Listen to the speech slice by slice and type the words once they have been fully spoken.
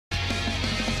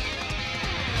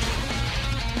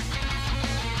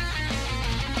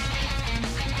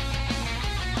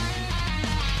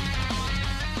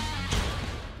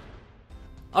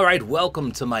Alright,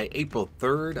 welcome to my April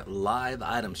 3rd live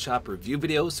item shop review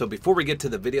video. So before we get to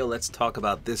the video, let's talk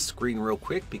about this screen real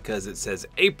quick because it says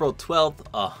April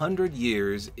 12th, 100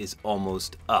 years is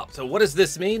almost up. So what does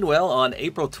this mean? Well, on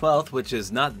April 12th, which is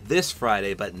not this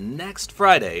Friday, but next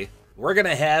Friday, we're going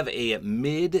to have a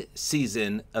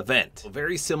mid-season event.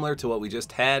 Very similar to what we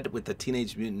just had with the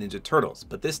Teenage Mutant Ninja Turtles,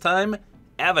 but this time,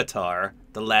 Avatar: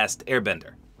 The Last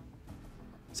Airbender.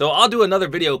 So I'll do another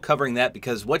video covering that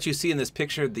because what you see in this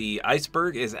picture, the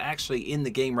iceberg, is actually in the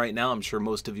game right now. I'm sure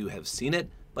most of you have seen it,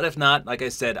 but if not, like I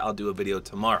said, I'll do a video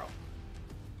tomorrow.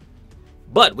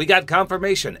 But we got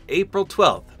confirmation, April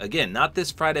 12th. Again, not this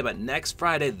Friday, but next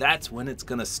Friday, that's when it's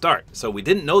gonna start. So we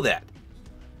didn't know that.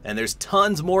 And there's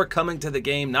tons more coming to the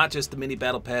game, not just the mini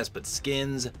battle pass, but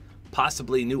skins,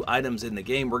 possibly new items in the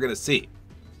game, we're gonna see.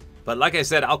 But like I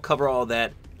said, I'll cover all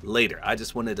that later. I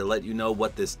just wanted to let you know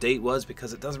what this date was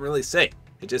because it doesn't really say.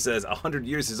 It just says 100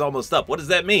 years is almost up. What does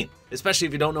that mean? Especially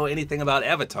if you don't know anything about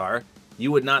Avatar,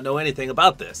 you would not know anything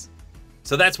about this.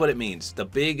 So that's what it means. The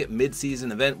big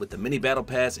mid-season event with the mini battle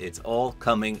pass, it's all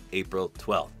coming April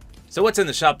 12th. So what's in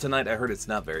the shop tonight? I heard it's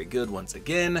not very good once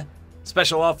again.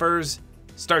 Special offers,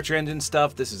 start your engine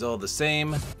stuff, this is all the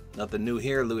same. Nothing new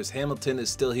here. Lewis Hamilton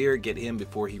is still here. Get him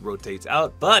before he rotates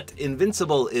out. But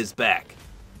Invincible is back.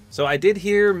 So I did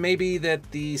hear maybe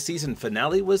that the season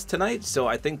finale was tonight, so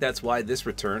I think that's why this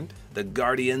returned. The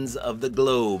Guardians of the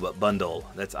Globe bundle.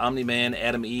 That's Omni-Man,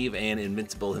 Adam Eve, and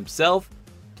Invincible himself,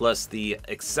 plus the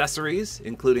accessories,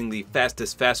 including the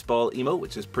fastest fastball emote,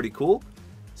 which is pretty cool.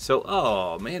 So,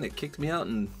 oh man, it kicked me out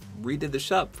and redid the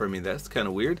shop for me. That's kind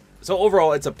of weird. So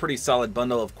overall, it's a pretty solid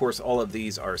bundle. Of course, all of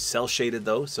these are cell shaded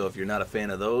though, so if you're not a fan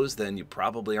of those, then you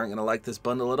probably aren't gonna like this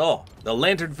bundle at all. The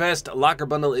Lantern Fest locker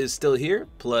bundle is still here,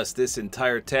 plus this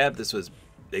entire tab. This was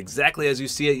exactly as you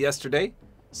see it yesterday.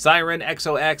 Siren,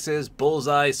 Exo Axis,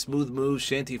 Bullseye, Smooth Move,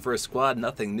 Shanty for a Squad,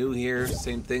 nothing new here.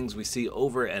 Same things we see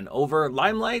over and over.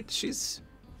 Limelight, she's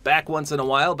back once in a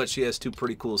while, but she has two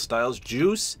pretty cool styles.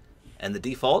 Juice and the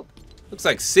default. Looks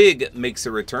like Sig makes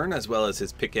a return as well as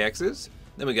his pickaxes.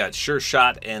 Then we got Sure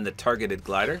Shot and the targeted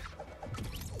glider.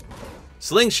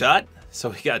 Slingshot. So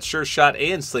we got Sure Shot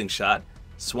and Slingshot.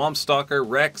 Swamp Stalker,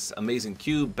 Rex, Amazing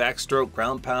Cube, Backstroke,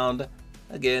 Ground Pound.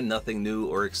 Again, nothing new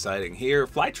or exciting here.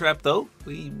 Flytrap though,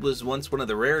 he was once one of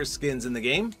the rarest skins in the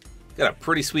game. Got a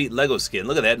pretty sweet Lego skin.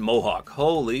 Look at that Mohawk.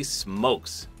 Holy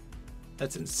smokes.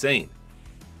 That's insane.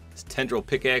 This Tendril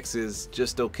pickaxe is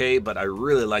just okay, but I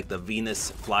really like the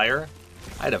Venus Flyer.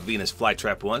 I had a Venus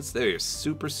Flytrap once. They're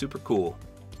super, super cool.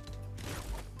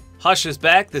 Hush is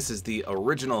back. This is the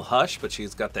original Hush, but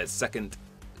she's got that second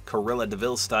Corilla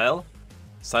DeVille style.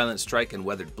 Silent Strike and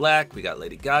Weathered Black. We got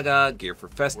Lady Gaga, Gear for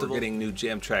Festival. We're getting new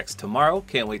jam tracks tomorrow.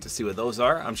 Can't wait to see what those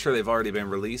are. I'm sure they've already been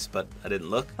released, but I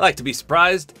didn't look. I like to be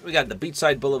surprised. We got the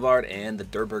Beachside Boulevard and the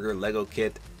Durburger Lego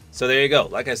kit. So there you go.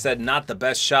 Like I said, not the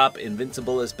best shop.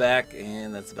 Invincible is back,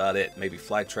 and that's about it. Maybe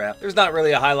Flytrap. There's not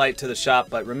really a highlight to the shop,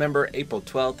 but remember, April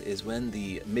 12th is when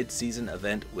the mid-season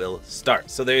event will start.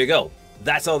 So there you go.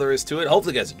 That's all there is to it.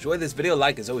 Hopefully you guys enjoyed this video.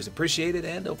 Like is always appreciated,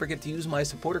 and don't forget to use my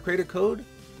supporter creator code,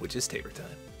 which is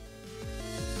tabortime.